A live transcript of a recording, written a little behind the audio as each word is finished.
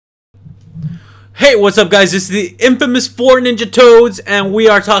Hey, what's up, guys? This is the infamous 4 Ninja Toads, and we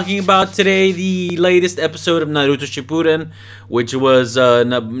are talking about today the latest episode of Naruto Shippuden, which was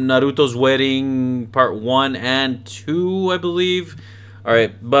Naruto's Wedding Part 1 and 2, I believe.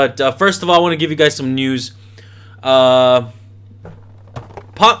 Alright, but first of all, I want to give you guys some news. Pop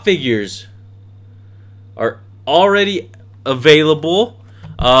figures are already available.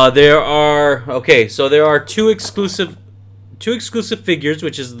 There are two exclusive figures,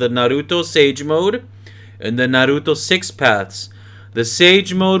 which is the Naruto Sage Mode and the Naruto Six Paths. The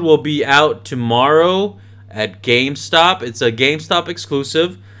Sage Mode will be out tomorrow at GameStop. It's a GameStop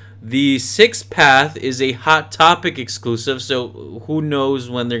exclusive. The Six Path is a Hot Topic exclusive, so who knows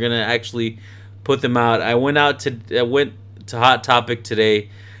when they're gonna actually put them out. I went to Hot Topic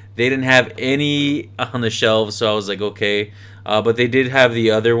today. They didn't have any on the shelves, so I was like, okay. But they did have the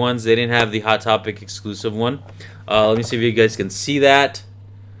other ones. They didn't have the Hot Topic exclusive one. Let me see if you guys can see that.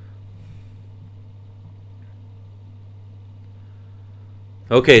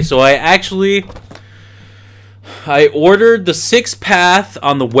 Okay, so I ordered the Six Path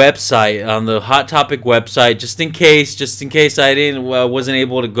on the website, on the Hot Topic website, just in case I wasn't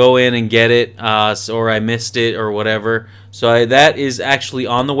able to go in and get it, or I missed it or whatever. So that is actually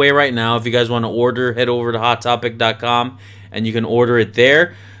on the way right now. If you guys want to order, head over to hottopic.com and you can order it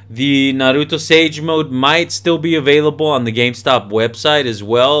there. The Naruto Sage Mode might still be available on the GameStop website as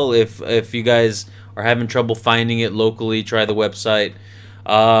well. If you guys are having trouble finding it locally, try the website.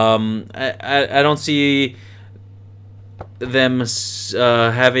 I don't see them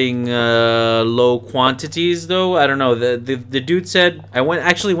having low quantities though. I don't know. The dude said I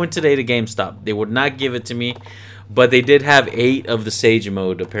actually went today to GameStop. They would not give it to me. But they did have 8 of the Sage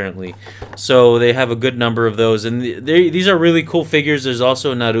Mode, apparently. So they have a good number of those. And these are really cool figures. There's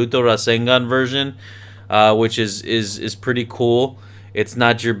also a Naruto Rasengan version, which is pretty cool. It's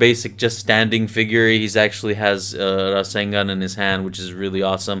not your basic just standing figure. He actually has Rasengan in his hand, which is really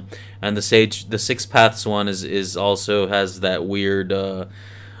awesome. And the Six Paths one is also has that weird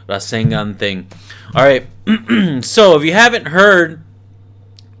Rasengan thing. All right. So if you haven't heard,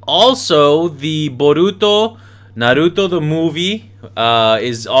 also the Naruto the movie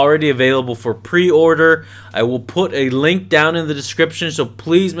is already available for pre-order. I will put a link down in the description, so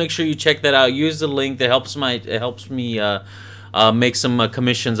please make sure you check that out. Use the link. That helps me make some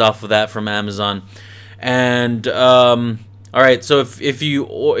commissions off of that from Amazon. And all right, so if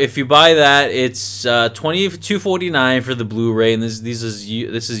you buy that, it's $22.49 for the Blu-ray, and this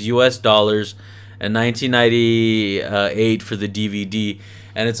is US dollars, and $19.98 for the DVD.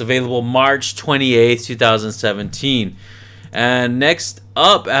 And it's available March 28th, 2017. And next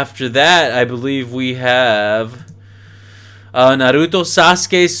up after that, I believe we have Naruto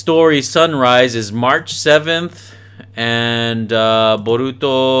Sasuke's Story Sunrise is March 7th. And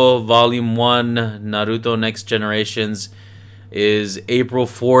Boruto Volume 1, Naruto Next Generations, is April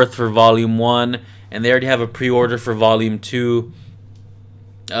 4th for Volume 1. And they already have a pre-order for Volume 2.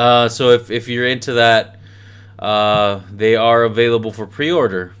 So if you're into that, they are available for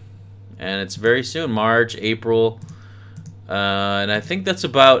pre-order, and it's very soon, March, April, and I think that's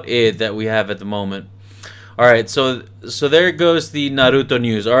about it that we have at the moment. All right, so there goes the Naruto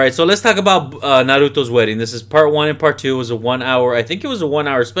news. All right, so let's talk about Naruto's Wedding. This is part 1 and part 2. It was a 1 hour. I think it was a 1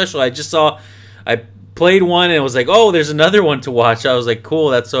 hour special. I played one and it was like, oh, there's another one to watch. I was like, cool,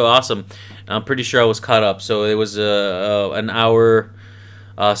 that's so awesome. And I'm pretty sure I was caught up. So it was an hour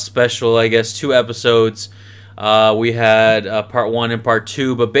special, I guess, 2 episodes. We had part 1 and part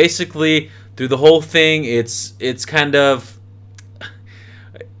 2, but basically through the whole thing, it's kind of.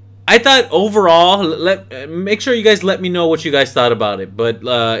 I thought overall, make sure you guys let me know what you guys thought about it. But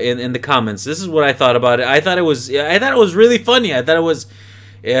in the comments, this is what I thought about it. I thought it was really funny. I thought it was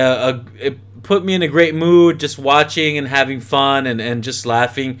it put me in a great mood, just watching and having fun and just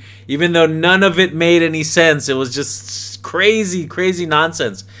laughing, even though none of it made any sense. It was just crazy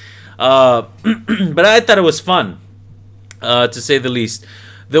nonsense. But I thought it was fun, to say the least.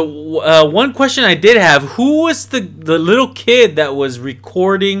 The one question I did have: who was the little kid that was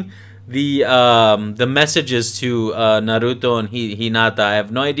recording the messages to Naruto and Hinata? I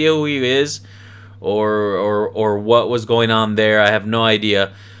have no idea who he is, or what was going on there. I have no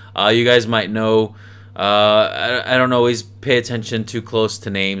idea. You guys might know. I don't always pay attention too close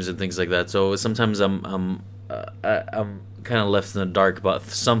to names and things like that. So sometimes I'm kind of left in the dark about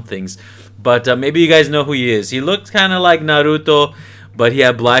some things, but maybe you guys know who he is. He looked kind of like Naruto, but he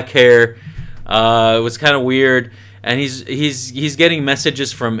had black hair. It was kind of weird, and he's getting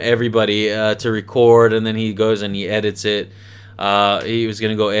messages from everybody to record, and then he goes and he edits it. He was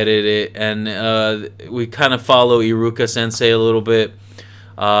gonna go edit it, and we kind of follow Iruka Sensei a little bit.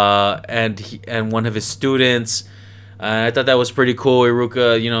 and one of his students. I thought that was pretty cool.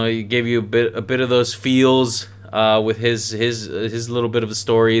 Iruka, you know, he gave you a bit of those feels with his little bit of a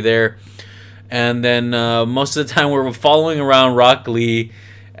story there. And then most of the time we're following around Rock Lee,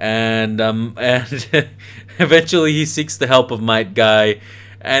 and eventually he seeks the help of Might Guy,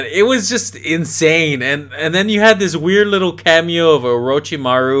 and it was just insane. And then you had this weird little cameo of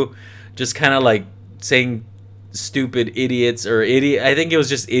Orochimaru, just kind of like saying stupid idiots or idiot. I think it was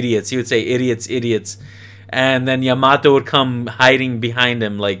just idiots. He would say idiots, idiots. And then Yamato would come hiding behind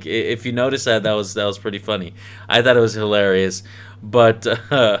him. Like, if you notice that, that was pretty funny. I thought it was hilarious, but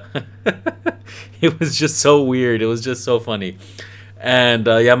it was just so weird. It was just so funny. And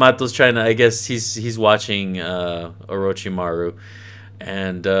Yamato's trying to, I guess he's watching Orochimaru,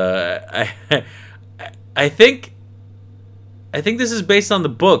 and I think this is based on the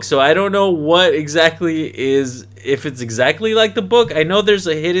book, so I don't know what exactly is, if it's exactly like the book. I know there's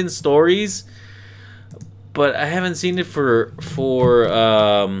a hidden stories, but I haven't seen it for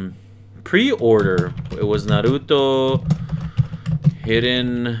pre-order. It was Naruto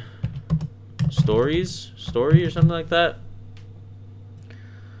Hidden Story or something like that.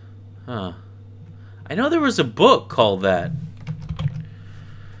 Huh. I know there was a book called that.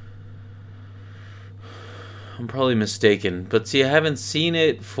 I'm probably mistaken, but see, I haven't seen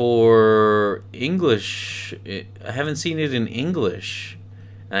it for English. I haven't seen it in English.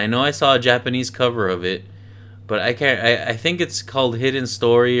 And I know I saw a Japanese cover of it, but I can't. I think it's called Hidden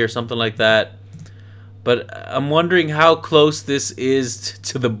Story or something like that. But I'm wondering how close this is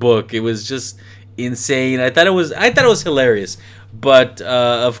to the book. It was just insane. I thought it was hilarious. But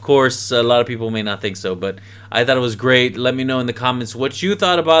of course, a lot of people may not think so. But I thought it was great. Let me know in the comments what you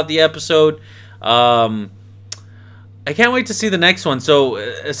thought about the episode. I can't wait to see the next one. So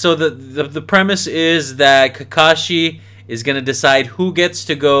the premise is that Kakashi is gonna decide who gets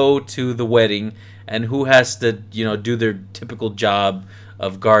to go to the wedding and who has to, you know, do their typical job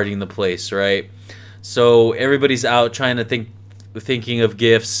of guarding the place, right? So everybody's out trying to thinking of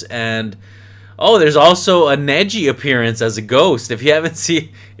gifts, and oh, there's also a Neji appearance as a ghost. If you haven't seen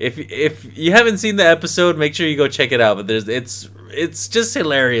the episode, make sure you go check it out. But it's just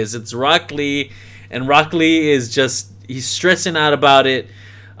hilarious. It's Rock Lee, and Rock Lee is just, he's stressing out about it,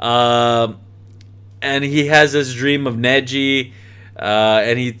 and he has this dream of Neji,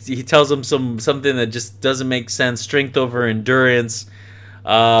 and he tells him something that just doesn't make sense. Strength over endurance,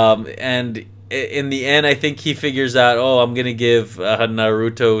 and in the end, I think he figures out, oh, I'm gonna give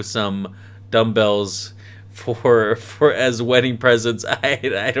Naruto some dumbbells for as wedding presents.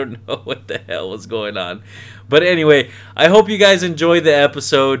 I don't know what the hell was going on, but anyway, I hope you guys enjoyed the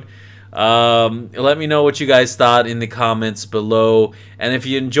episode. Let me know what you guys thought in the comments below, and if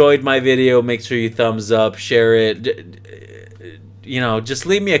you enjoyed my video, make sure you thumbs up, share it, you know, just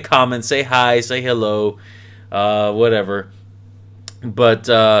leave me a comment, say hi, say hello, whatever. But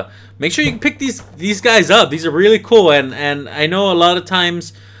make sure you pick these guys up. These are really cool, and I know a lot of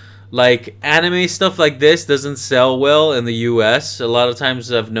times, like, anime stuff like this doesn't sell well in the US. A lot of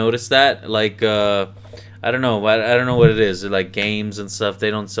times I've noticed that, like, I don't know what it is. Like games and stuff,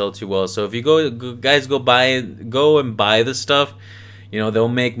 they don't sell too well. So if you go and buy the stuff, you know, they'll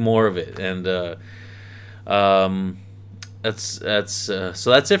make more of it. And so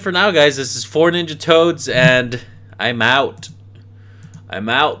that's it for now, guys. This is 4 Ninja Toads, and I'm out.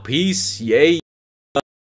 Peace. Yay.